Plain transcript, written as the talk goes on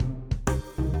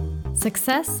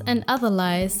Success and Other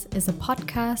Lies is a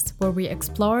podcast where we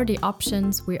explore the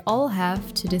options we all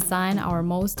have to design our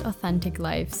most authentic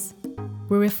lives.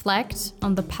 We reflect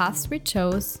on the paths we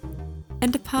chose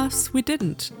and the paths we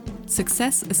didn't.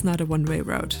 Success is not a one-way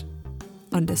road.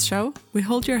 On this show, we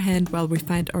hold your hand while we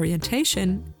find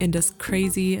orientation in this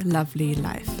crazy, lovely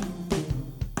life.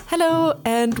 Hello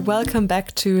and welcome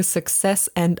back to Success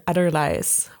and Other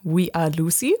Lies. We are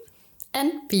Lucy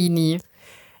and Beanie.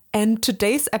 And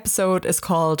today's episode is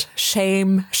called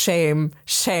Shame, Shame,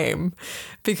 Shame,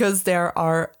 because there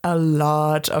are a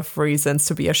lot of reasons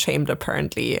to be ashamed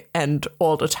apparently, and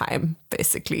all the time,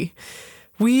 basically.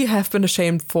 We have been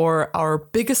ashamed for our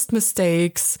biggest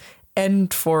mistakes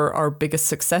and for our biggest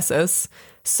successes.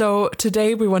 So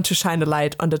today we want to shine a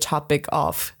light on the topic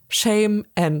of shame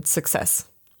and success.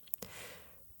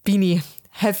 Beanie,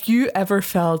 have you ever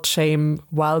felt shame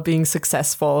while being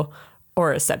successful?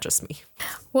 Or is that just me?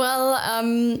 Well,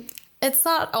 it's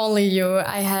not only you.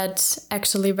 I had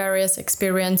actually various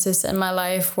experiences in my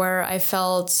life where I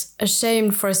felt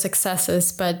ashamed for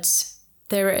successes, but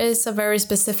there is a very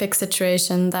specific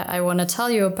situation that I want to tell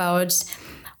you about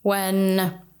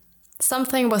when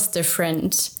something was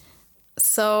different.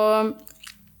 So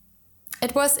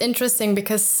it was interesting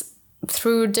because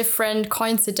through different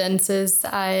coincidences,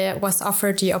 I was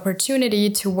offered the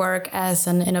opportunity to work as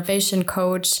an innovation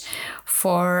coach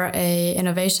for an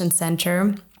innovation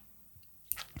center.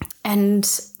 And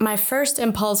my first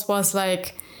impulse was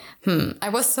like, I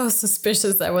was so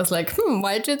suspicious. I was like,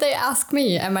 why do they ask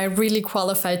me? Am I really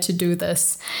qualified to do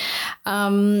this?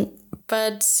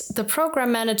 But the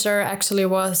program manager actually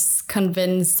was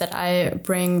convinced that I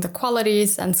bring the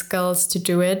qualities and skills to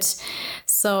do it.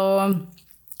 So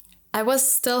I was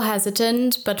still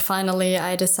hesitant, but finally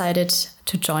I decided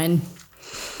to join.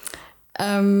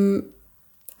 And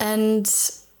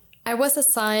I was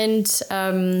assigned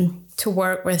to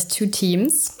work with 2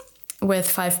 teams with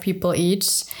 5 people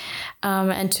each,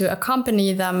 and to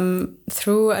accompany them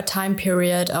through a time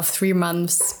period of 3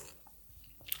 months.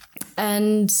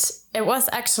 And it was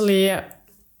actually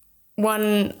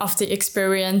one of the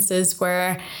experiences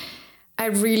where I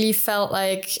really felt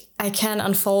like I can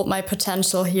unfold my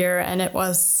potential here. And it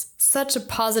was such a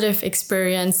positive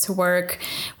experience to work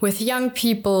with young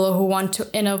people who want to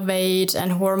innovate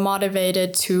and who are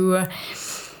motivated to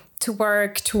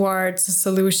work towards a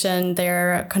solution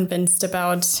they're convinced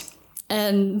about.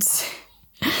 And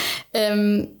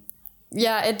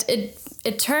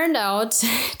it turned out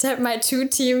that my 2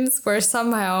 teams were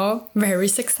somehow very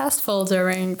successful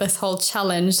during this whole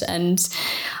challenge. And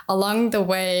along the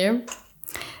way,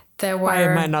 Why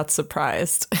am I not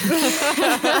surprised?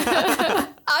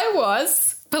 I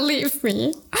was, believe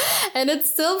me. And it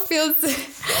still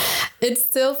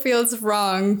feels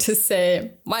wrong to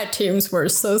say my teams were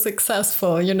so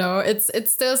successful, you know.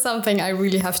 It's still something I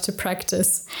really have to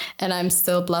practice, and I'm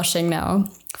still blushing now.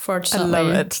 Fortunately. I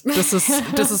love it. This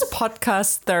is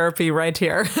podcast therapy right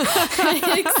here.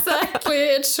 Exactly,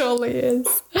 it surely is.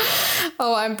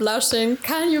 Oh, I'm blushing.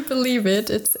 Can you believe it?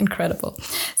 It's incredible.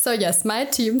 So yes, my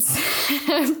teams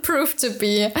proved to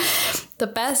be the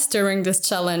best during this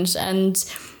challenge, and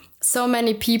so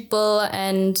many people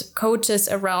and coaches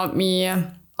around me,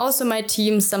 also my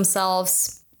teams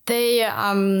themselves, they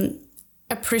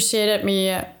appreciated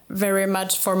me very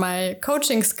much for my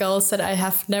coaching skills that I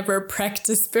have never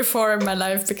practiced before in my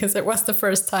life because it was the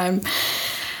first time.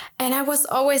 And I was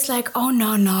always like, oh,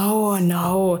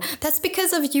 no, that's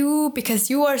because of you, because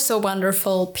you are so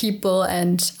wonderful people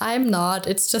and I'm not.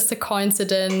 It's just a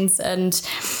coincidence. And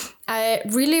I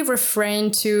really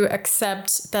refrained to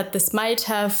accept that this might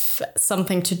have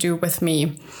something to do with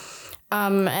me.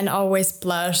 And always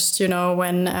blushed, you know,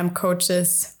 when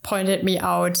coaches pointed me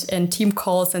out in team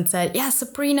calls and said, yeah,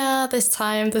 Sabrina, this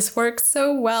time this worked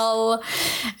so well.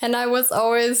 And I was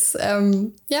always,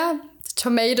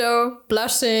 tomato,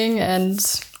 blushing, and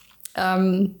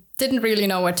didn't really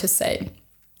know what to say.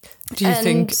 Do you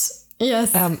think?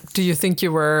 Yes. Do you think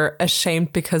you were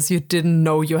ashamed because you didn't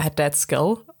know you had that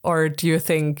skill? Or do you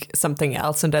think something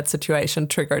else in that situation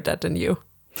triggered that in you?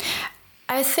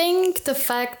 I think the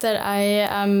fact that I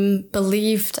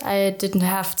believed I didn't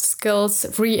have skills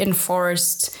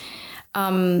reinforced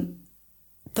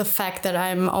the fact that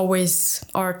I'm always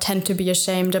or tend to be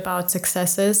ashamed about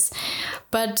successes.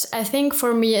 But I think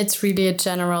for me, it's really a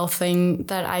general thing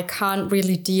that I can't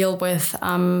really deal with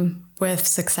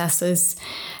successes,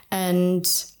 and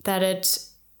that it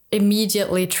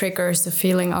immediately triggers the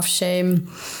feeling of shame.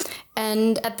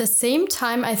 And at the same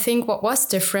time, I think what was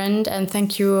different, and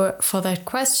thank you for that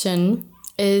question,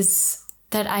 is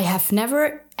that I have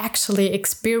never actually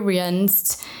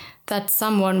experienced that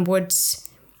someone would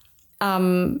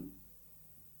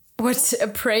would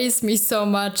praise me so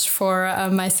much for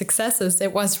my successes.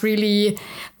 It was really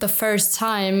the first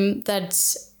time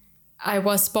that I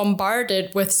was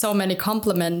bombarded with so many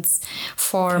compliments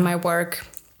for my work.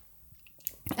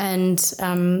 And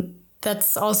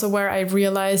that's also where I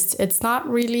realized it's not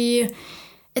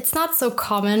so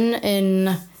common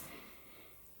in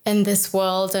this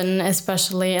world, and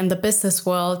especially in the business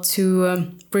world,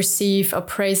 to receive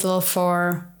appraisal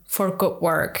for good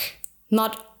work.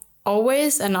 Not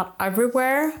always and not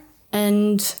everywhere.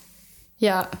 And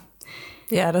yeah.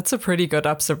 Yeah, that's a pretty good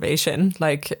observation.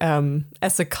 Like,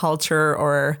 as a culture,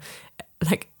 or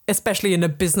like, especially in a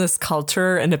business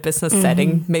culture, in a business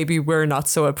setting, maybe we're not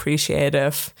so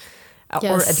appreciative,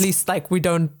 or at least like we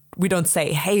don't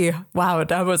say, hey, wow,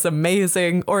 that was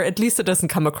amazing. Or at least it doesn't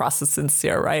come across as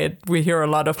sincere, right? We hear a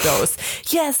lot of those,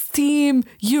 yes, team,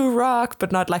 you rock,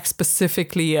 but not like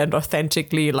specifically and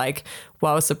authentically like,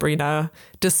 wow, Sabrina,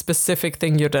 this specific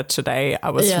thing you did today,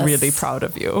 I was really proud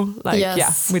of you. Like,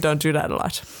 yeah, we don't do that a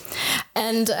lot.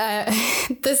 And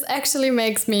this actually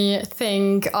makes me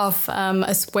think of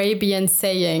a Swabian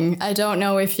saying. I don't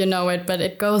know if you know it, but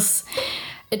it goes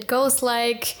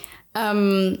like,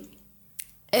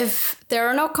 if there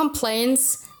are no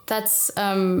complaints, that's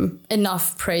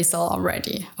enough appraisal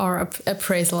already.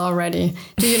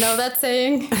 Do you know that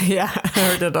saying? Yeah, I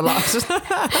heard it a lot.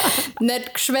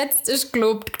 Net geschwätzt ist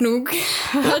gelobt genug.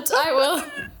 But I will.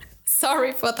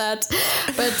 Sorry for that.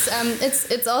 But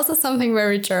it's also something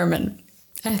very German,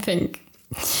 I think.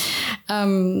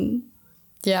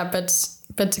 Yeah,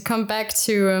 but to come back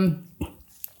to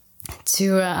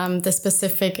the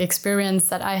specific experience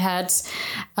that I had,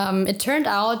 it turned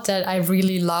out that I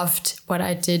really loved what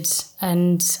I did,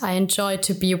 and I enjoyed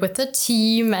to be with the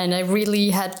team, and I really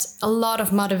had a lot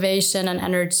of motivation and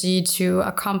energy to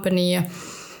accompany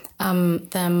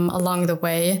them along the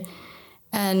way.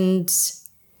 And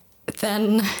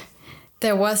then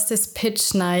there was this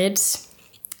pitch night,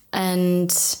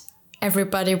 and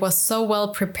everybody was so well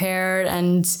prepared,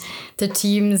 and the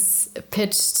teams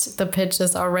pitched the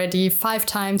pitches already 5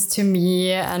 times to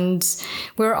me, and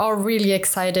we're all really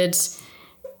excited.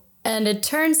 And it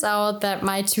turns out that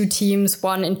my 2 teams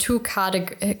won in 2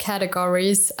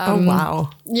 categories. Oh,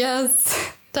 wow.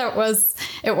 Yes, it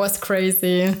was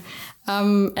crazy.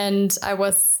 And I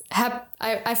was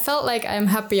I felt like I'm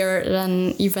happier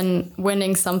than even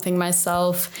winning something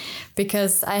myself,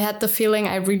 because I had the feeling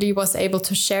I really was able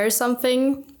to share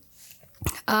something.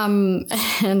 And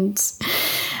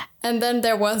then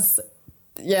there was,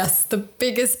 the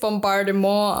biggest bombardment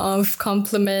of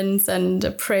compliments and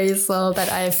appraisal that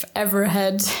I've ever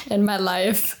had in my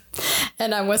life.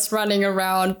 And I was running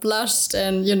around, blushed,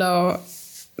 and,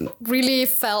 really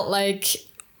felt like,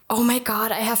 oh my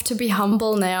God, I have to be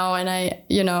humble now. And I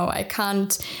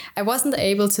wasn't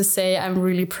able to say I'm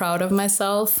really proud of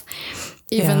myself,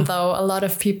 even though a lot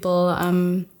of people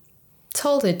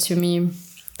told it to me.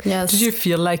 Yes. Did you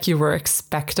feel like you were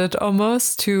expected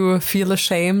almost to feel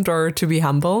ashamed or to be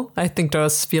humble? I think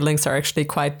those feelings are actually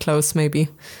quite close, maybe.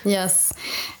 Yes,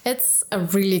 it's a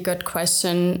really good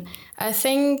question. I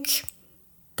think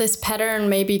this pattern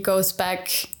maybe goes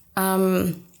back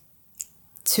to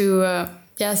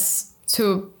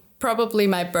probably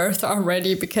my birth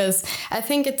already, because I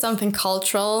think it's something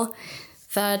cultural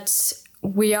that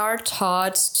we are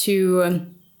taught to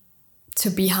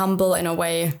be humble in a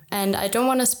way. And I don't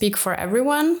want to speak for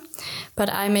everyone, but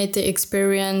I made the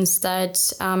experience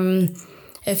that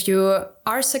if you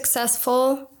are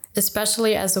successful,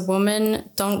 especially as a woman,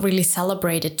 don't really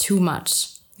celebrate it too much.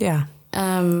 Yeah.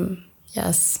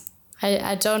 Yes.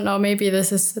 I don't know, maybe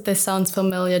this sounds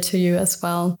familiar to you as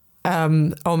well.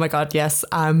 Oh my God, yes.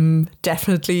 I'm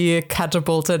definitely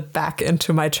catapulted back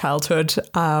into my childhood.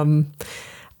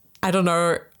 I don't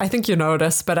know, I think you know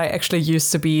this, but I actually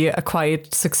used to be a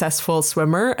quite successful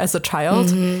swimmer as a child.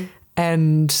 Mm-hmm.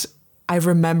 And I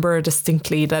remember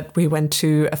distinctly that we went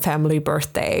to a family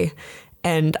birthday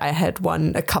and I had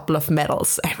won a couple of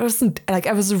medals. I was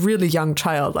a really young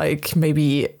child, like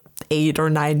maybe 8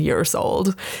 or 9 years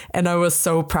old. And I was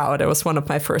so proud. It was one of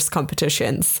my first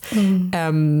competitions.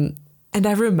 Mm. And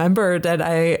I remember that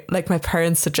my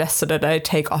parents suggested that I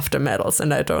take off the medals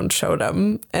and I don't show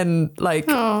them. And it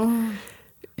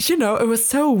was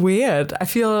so weird. I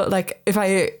feel like if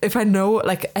I know,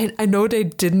 I know they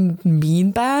didn't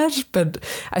mean bad, but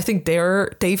I think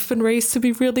they've been raised to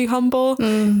be really humble.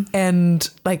 Mm. And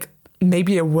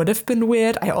maybe it would have been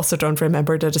weird. I also don't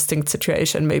remember the distinct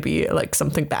situation. Maybe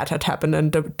something bad had happened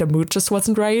and the mood just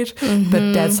wasn't right. Mm-hmm.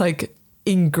 But that's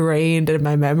ingrained in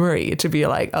my memory to be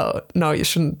like, oh no, you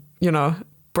shouldn't,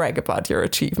 brag about your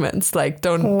achievements.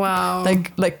 Don't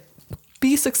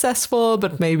be successful,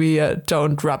 but maybe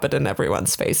don't rub it in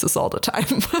everyone's faces all the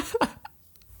time.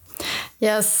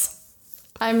 Yes.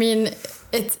 I mean,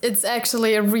 it's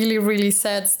actually a really, really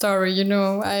sad story, you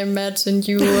know. I imagine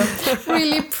you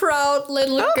really proud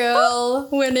little girl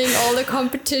winning all the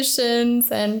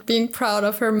competitions and being proud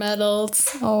of her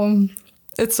medals.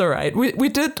 It's all right. We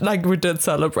did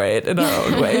celebrate in our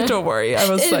own way. Don't worry. I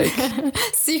was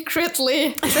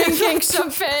secretly drinking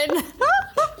champagne.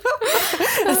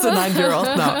 As a 9-year-old,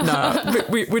 no.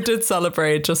 We did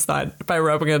celebrate, just not by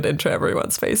rubbing it into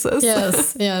everyone's faces.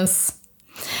 Yes.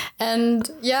 And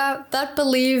yeah, that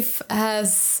belief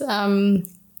has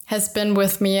been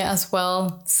with me as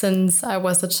well since I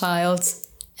was a child.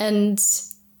 And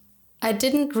I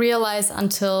didn't realize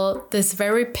until this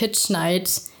very pitch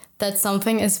night that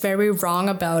something is very wrong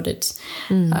about it.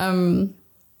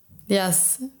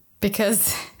 Yes,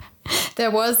 because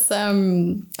there was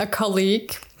a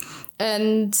colleague,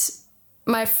 and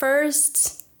my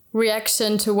first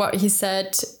reaction to what he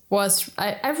said was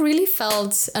I really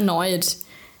felt annoyed,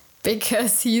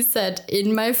 because he said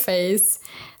in my face,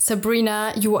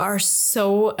 "Sabrina, you are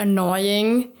so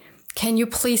annoying. Can you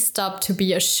please stop to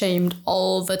be ashamed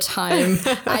all the time?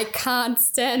 I can't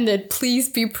stand it. Please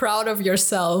be proud of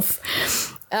yourself."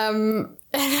 And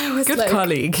I was good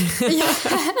colleague.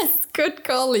 Yes, good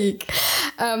colleague.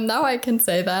 Now I can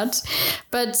say that.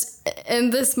 But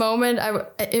in this moment,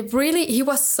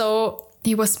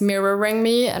 he was mirroring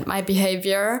me and my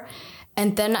behavior.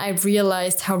 And then I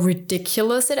realized how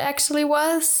ridiculous it actually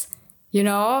was. You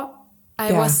know,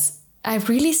 I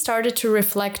really started to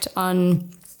reflect on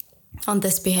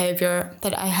this behavior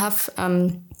that I have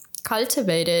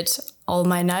cultivated all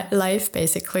my life,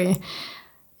 basically.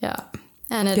 Yeah.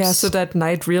 And so that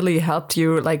night really helped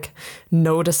you like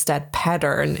notice that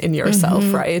pattern in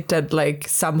yourself, right? That like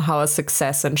somehow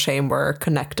success and shame were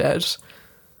connected.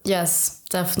 Yes,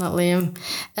 definitely.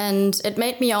 And it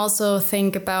made me also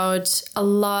think about a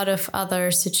lot of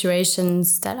other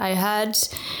situations that I had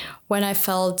when I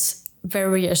felt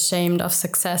very ashamed of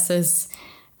successes.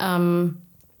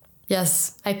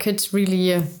 Yes, I could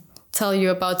really tell you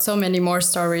about so many more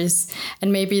stories.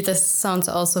 And maybe this sounds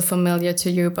also familiar to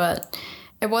you, but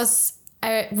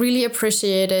I really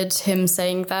appreciated him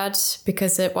saying that,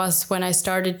 because it was when I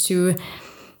started to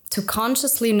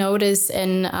consciously notice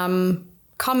in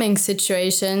coming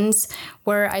situations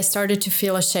where I started to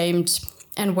feel ashamed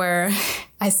and where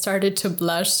I started to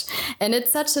blush. And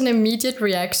it's such an immediate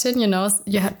reaction, you know,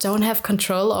 you don't have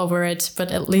control over it,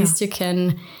 but at least you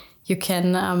can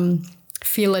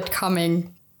feel it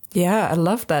coming. Yeah, I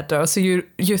love that though. So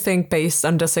you think based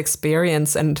on this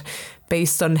experience and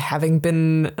based on having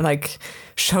been like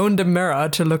shown the mirror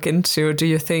to look into, do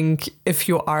you think if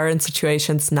you are in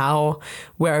situations now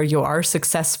where you are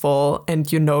successful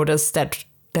and you notice that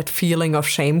feeling of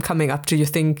shame coming up, do you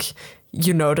think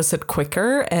you notice it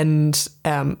quicker? And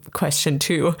question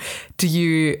 2,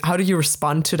 how do you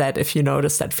respond to that if you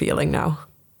notice that feeling now?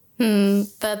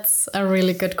 That's a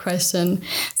really good question.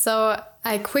 So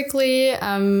I quickly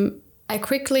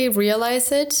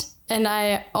realize it, and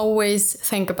I always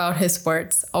think about his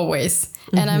words, always.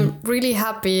 And I'm really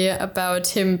happy about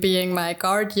him being my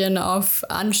guardian of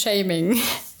unshaming,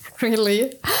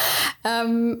 really.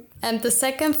 And the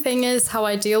second thing is how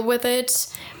I deal with it.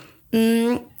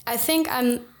 I think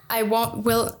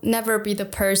will never be the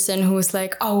person who's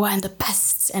like, oh, I'm the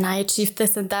best and I achieved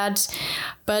this and that.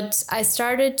 But I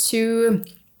started to,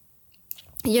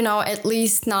 you know, at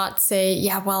least not say,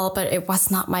 yeah, well, but it was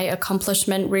not my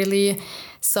accomplishment really.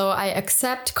 So I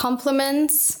accept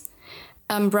compliments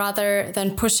rather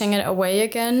than pushing it away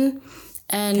again.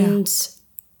 And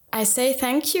I say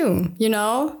thank you, you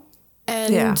know?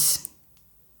 And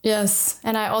yes.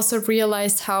 And I also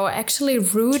realized how actually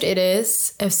rude it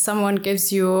is if someone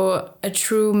gives you a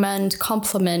true meant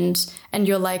compliment and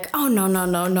you're like, oh,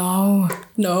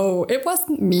 no, it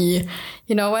wasn't me.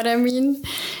 You know what I mean?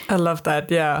 I love that.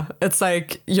 Yeah. It's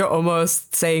like you're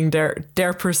almost saying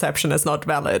their perception is not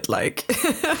valid. Like,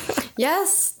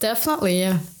 yes, definitely.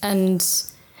 And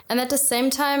at the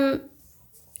same time,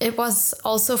 it was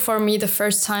also for me the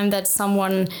first time that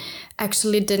someone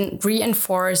actually didn't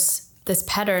reinforce this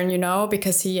pattern, you know,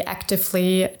 because he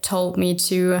actively told me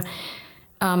to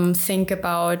think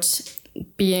about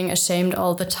being ashamed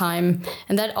all the time.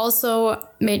 And that also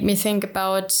made me think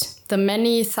about the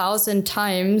many thousand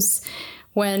times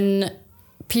when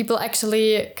people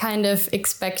actually kind of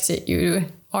expected you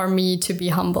or me to be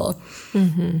humble.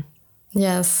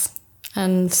 Yes.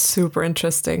 And super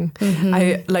interesting.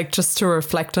 I like, just to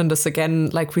reflect on this again,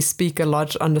 like we speak a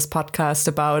lot on this podcast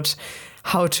about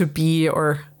how to be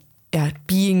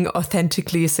being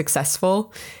authentically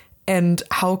successful. And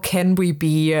how can we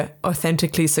be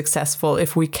authentically successful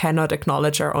if we cannot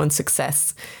acknowledge our own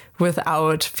success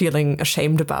without feeling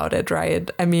ashamed about it, right?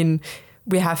 I mean,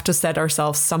 we have to set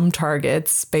ourselves some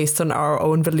targets based on our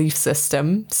own belief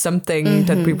system, something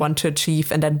that we want to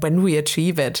achieve. And then when we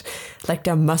achieve it, like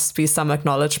there must be some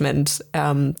acknowledgement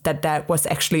that was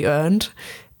actually earned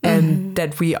and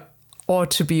that we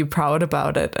ought to be proud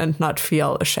about it and not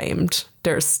feel ashamed.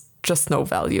 There's just no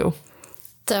value.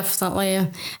 Definitely.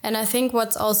 And I think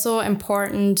what's also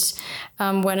important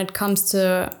when it comes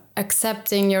to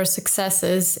accepting your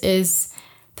successes is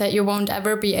that you won't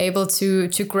ever be able to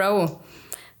grow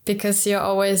because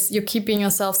you're keeping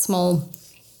yourself small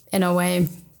in a way.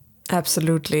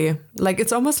 Absolutely. Like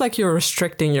it's almost like you're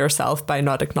restricting yourself by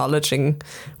not acknowledging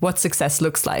what success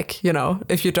looks like. You know,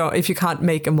 if you can't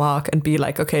make a mark and be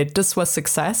like, okay, this was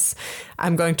success,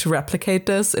 I'm going to replicate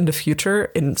this in the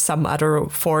future in some other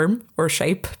form or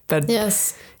shape. But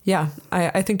yes, yeah,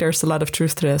 I think there's a lot of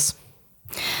truth to this.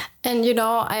 And,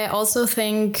 I also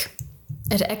think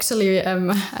it actually,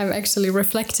 I'm actually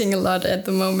reflecting a lot at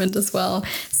the moment as well.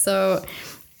 So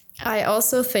I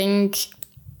also think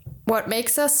what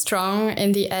makes us strong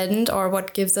in the end, or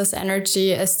what gives us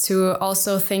energy, is to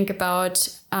also think about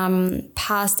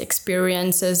past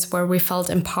experiences where we felt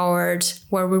empowered,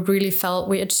 where we really felt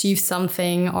we achieved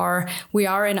something or we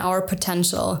are in our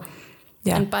potential.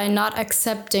 Yeah. And by not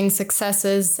accepting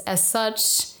successes as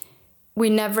such, we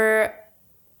never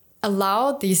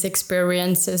allow these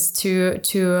experiences to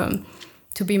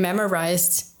be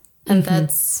memorized. And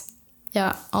that's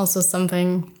also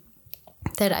something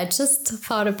that I just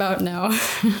thought about now.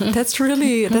 That's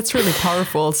really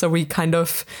powerful. So we kind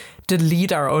of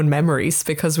delete our own memories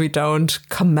because we don't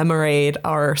commemorate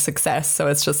our success. So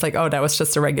it's just like, oh, that was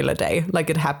just a regular day. Like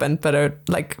it happened, but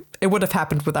it would have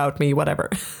happened without me,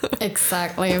 whatever.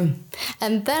 Exactly.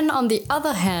 And then on the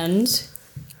other hand,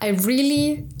 I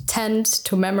really tend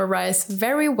to memorize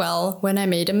very well when I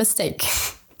made a mistake.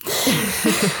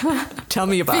 Tell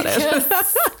me about it.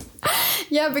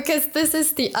 Yeah, because this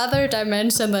is the other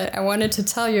dimension that I wanted to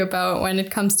tell you about when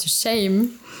it comes to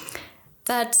shame.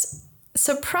 That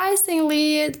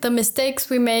surprisingly, the mistakes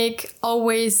we make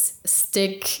always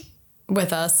stick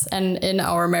with us and in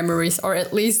our memories, or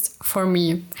at least for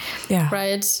me. Yeah.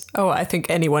 Right? Oh, I think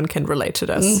anyone can relate to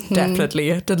this.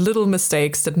 Definitely. The little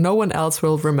mistakes that no one else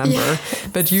will remember,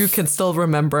 but you can still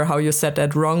remember how you said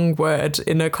that wrong word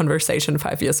in a conversation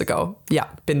 5 years ago. Yeah,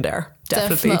 been there.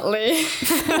 Definitely.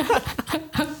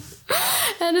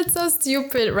 And it's so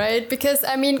stupid, right? Because,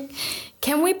 I mean,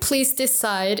 can we please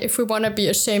decide if we want to be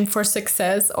ashamed for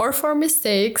success or for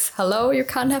mistakes? Hello, you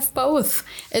can't have both.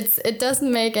 It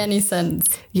doesn't make any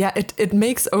sense. Yeah, it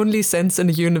makes only sense in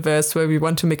a universe where we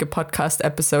want to make a podcast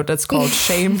episode that's called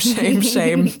Shame, Shame,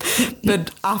 Shame.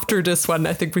 But after this one,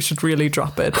 I think we should really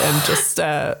drop it and just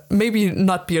maybe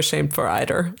not be ashamed for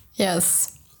either.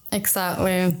 Yes,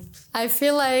 exactly. I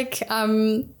feel like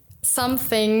some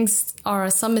things or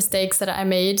some mistakes that I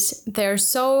made, they're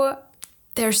so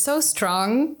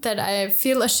strong that I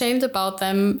feel ashamed about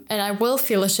them, and I will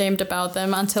feel ashamed about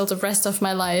them until the rest of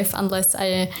my life, unless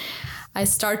I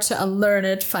start to unlearn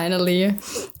it finally.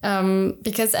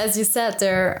 Because as you said,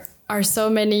 there are so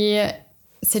many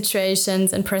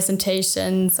situations and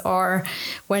presentations, or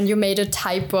when you made a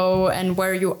typo and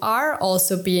where you are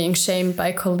also being shamed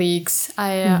by colleagues.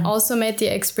 I also made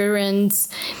the experience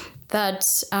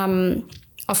that,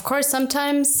 of course,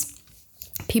 sometimes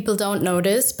people don't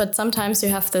notice, but sometimes you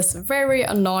have this very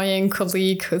annoying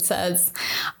colleague who says,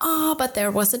 "Oh, but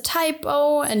there was a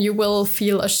typo," and you will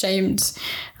feel ashamed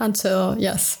until,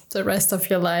 the rest of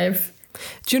your life.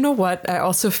 Do you know what? I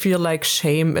also feel like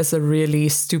shame is a really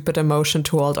stupid emotion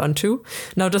to hold on to.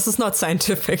 Now, this is not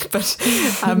scientific, but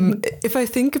if I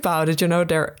think about it,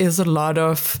 there is a lot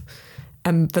of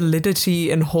validity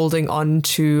in holding on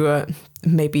to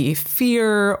maybe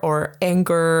fear or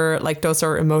anger. Like those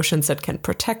are emotions that can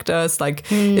protect us. Like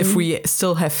if we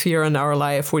still have fear in our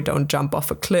life, we don't jump off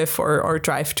a cliff or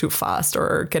drive too fast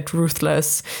or get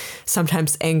ruthless.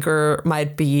 Sometimes anger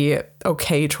might be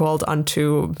okay to hold on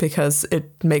to because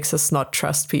it makes us not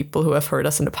trust people who have hurt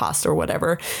us in the past or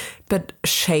whatever. But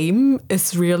shame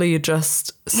is really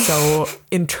just so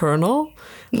internal.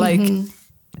 Like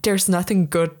there's nothing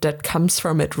good that comes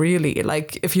from it, really.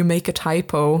 Like if you make a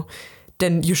typo,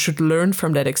 then you should learn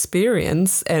from that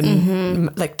experience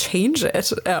and like change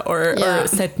it or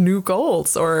set new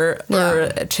goals or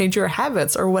change your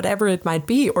habits or whatever it might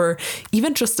be, or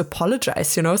even just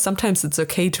apologize. Sometimes it's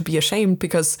okay to be ashamed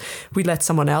because we let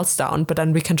someone else down, but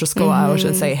then we can just go out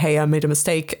and say, hey, I made a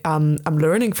mistake. I'm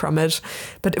learning from it.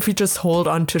 But if we just hold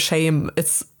on to shame,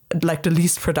 it's like the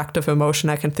least productive emotion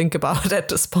I can think about at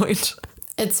this point.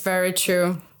 It's very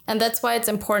true. And that's why it's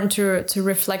important to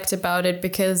reflect about it,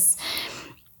 because,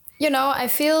 you know, I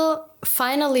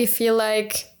finally feel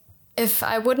like if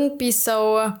I wouldn't be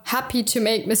so happy to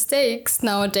make mistakes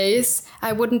nowadays,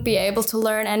 I wouldn't be able to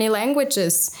learn any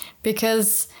languages,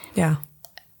 because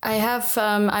I have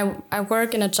I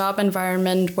work in a job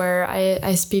environment where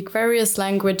I speak various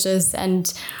languages,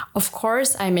 and of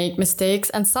course I make mistakes,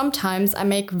 and sometimes I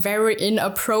make very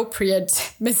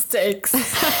inappropriate mistakes.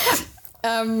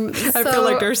 I feel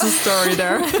like there's a story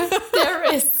there.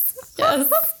 There is,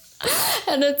 yes.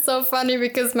 And it's so funny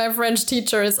because my French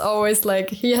teacher is always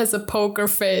like, he has a poker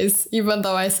face, even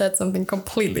though I said something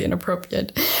completely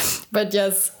inappropriate. But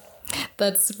yes,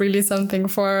 that's really something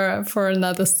for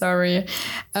another story.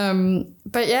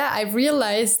 But yeah, I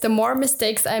realized the more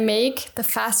mistakes I make, the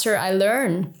faster I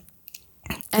learn.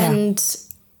 And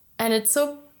it's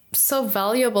so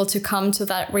valuable to come to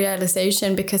that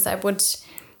realization, because I would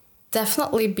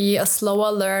definitely be a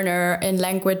slower learner in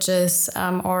languages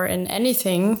or in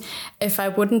anything if I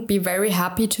wouldn't be very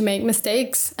happy to make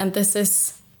mistakes. And this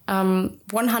is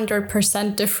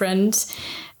 100% different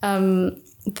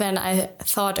than I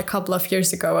thought a couple of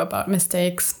years ago about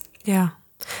mistakes. Yeah.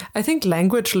 I think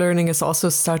language learning is also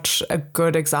such a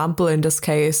good example in this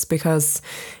case, because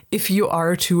if you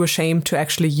are too ashamed to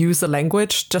actually use a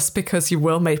language just because you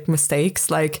will make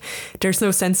mistakes, like there's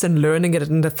no sense in learning it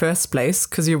in the first place,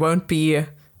 because you won't be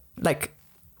like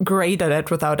great at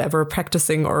it without ever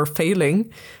practicing or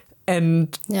failing.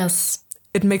 And yes,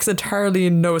 it makes entirely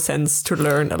no sense to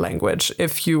learn a language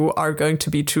if you are going to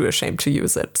be too ashamed to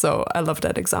use it. So I love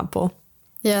that example.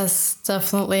 Yes,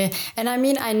 definitely. And I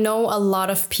mean, I know a lot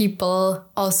of people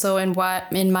also in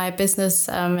my business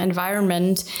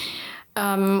environment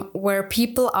where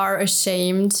people are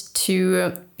ashamed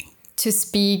to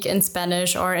speak in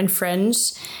Spanish or in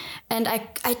French. And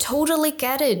I totally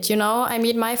get it, you know. I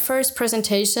mean, my first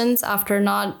presentations after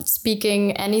not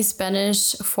speaking any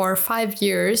Spanish for 5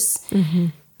 years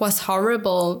was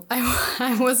horrible.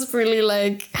 I was really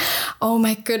like, oh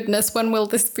my goodness, when will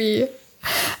this be?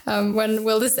 When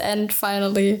will this end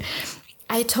finally?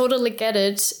 I totally get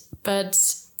it,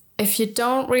 but if you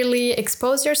don't really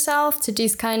expose yourself to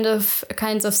these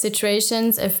kinds of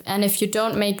situations, if you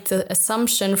don't make the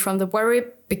assumption from the very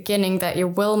beginning that you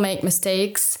will make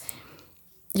mistakes,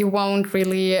 you won't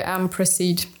really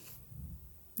proceed.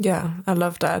 Yeah, I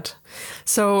love that.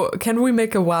 So can we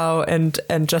make a vow and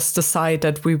just decide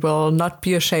that we will not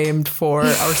be ashamed for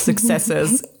our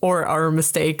successes or our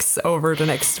mistakes over the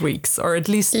next weeks, or at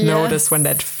least notice when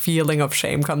that feeling of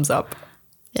shame comes up?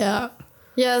 Yeah.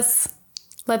 Yes.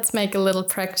 Let's make a little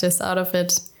practice out of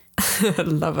it.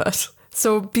 Love it.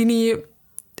 So, Bini,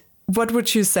 what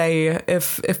would you say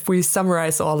if we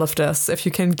summarize all of this? If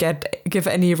you can give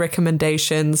any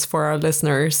recommendations for our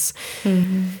listeners,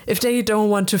 if they don't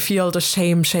want to feel the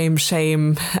shame,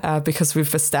 because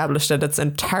we've established that it's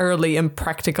entirely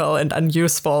impractical and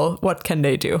unuseful, what can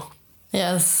they do?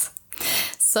 Yes.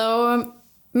 So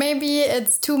maybe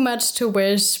it's too much to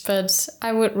wish, but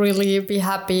I would really be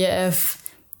happy if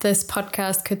this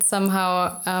podcast could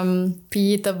somehow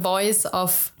be the voice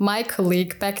of my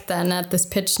colleague back then at this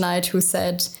pitch night who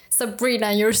said,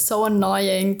 Sabrina, you're so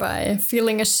annoying by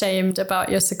feeling ashamed about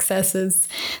your successes.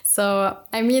 So,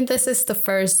 I mean, this is the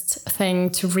first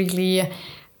thing to really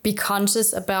be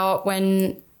conscious about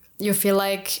when you feel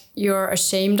like you're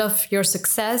ashamed of your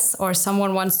success or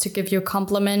someone wants to give you a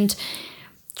compliment.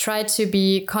 Try to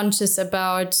be conscious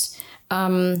about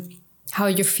how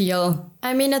you feel.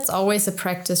 I mean, it's always a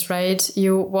practice, right?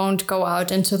 You won't go out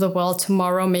into the world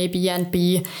tomorrow maybe and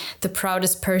be the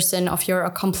proudest person of your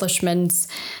accomplishments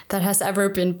that has ever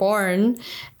been born.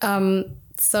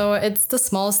 So it's the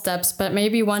small steps, but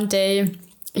maybe one day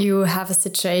you have a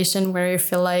situation where you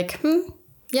feel like,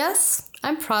 yes,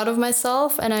 I'm proud of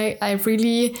myself and I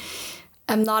really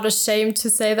am not ashamed to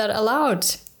say that aloud,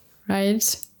 right?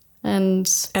 And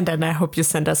then I hope you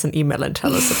send us an email and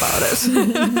tell us about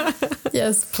it.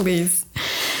 Yes, please.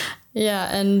 Yeah,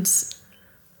 and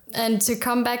to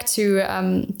come back to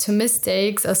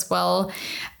mistakes as well,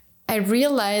 I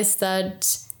realized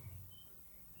that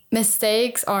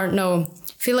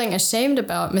feeling ashamed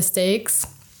about mistakes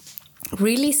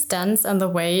really stands in the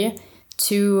way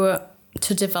to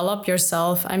develop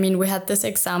yourself. I mean, we had this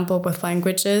example with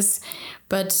languages,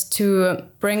 but to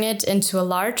bring it into a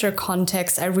larger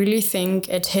context, I really think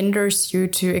it hinders you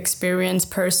to experience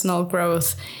personal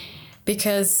growth,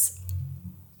 because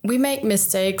we make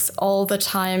mistakes all the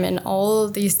time in all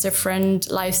these different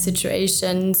life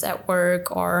situations at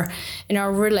work or in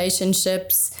our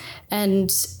relationships.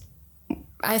 And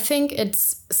I think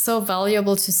it's so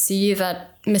valuable to see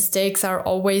that mistakes are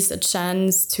always a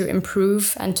chance to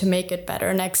improve and to make it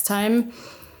better next time.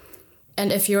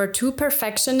 And if you're too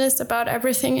perfectionist about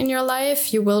everything in your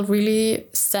life, you will really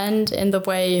stand in the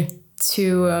way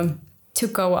to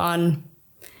go on.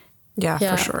 Yeah,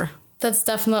 for sure. That's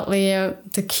definitely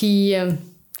the key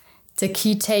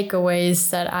takeaways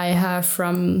that I have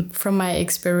from my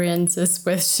experiences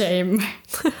with shame.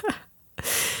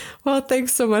 Well,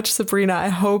 thanks so much, Sabrina. I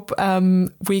hope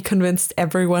we convinced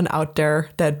everyone out there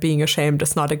that being ashamed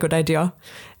is not a good idea,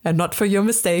 and not for your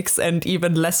mistakes and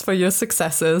even less for your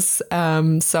successes.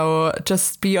 So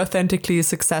just be authentically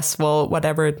successful,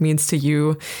 whatever it means to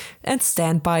you, and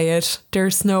stand by it.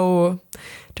 There's no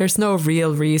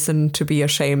real reason to be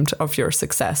ashamed of your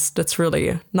success. That's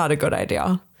really not a good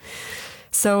idea.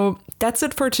 So that's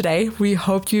it for today. We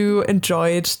hope you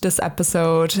enjoyed this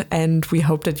episode, and we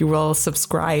hope that you will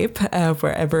subscribe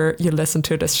wherever you listen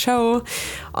to this show,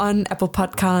 on Apple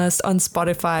Podcasts, on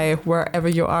Spotify, wherever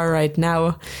you are right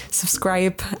now.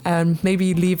 Subscribe and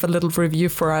maybe leave a little review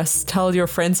for us. Tell your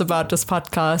friends about this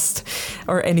podcast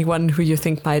or anyone who you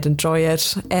think might enjoy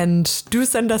it. And do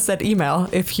send us that email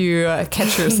if you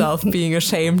catch yourself being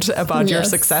ashamed about your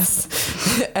success.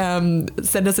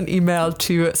 Send us an email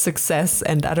to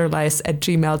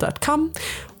successandotherlies@gmail.com,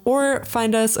 or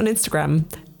find us on Instagram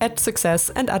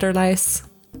 @successandotherlies.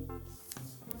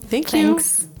 Thank you.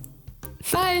 Thanks.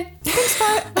 Bye. Thanks,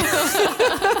 bye.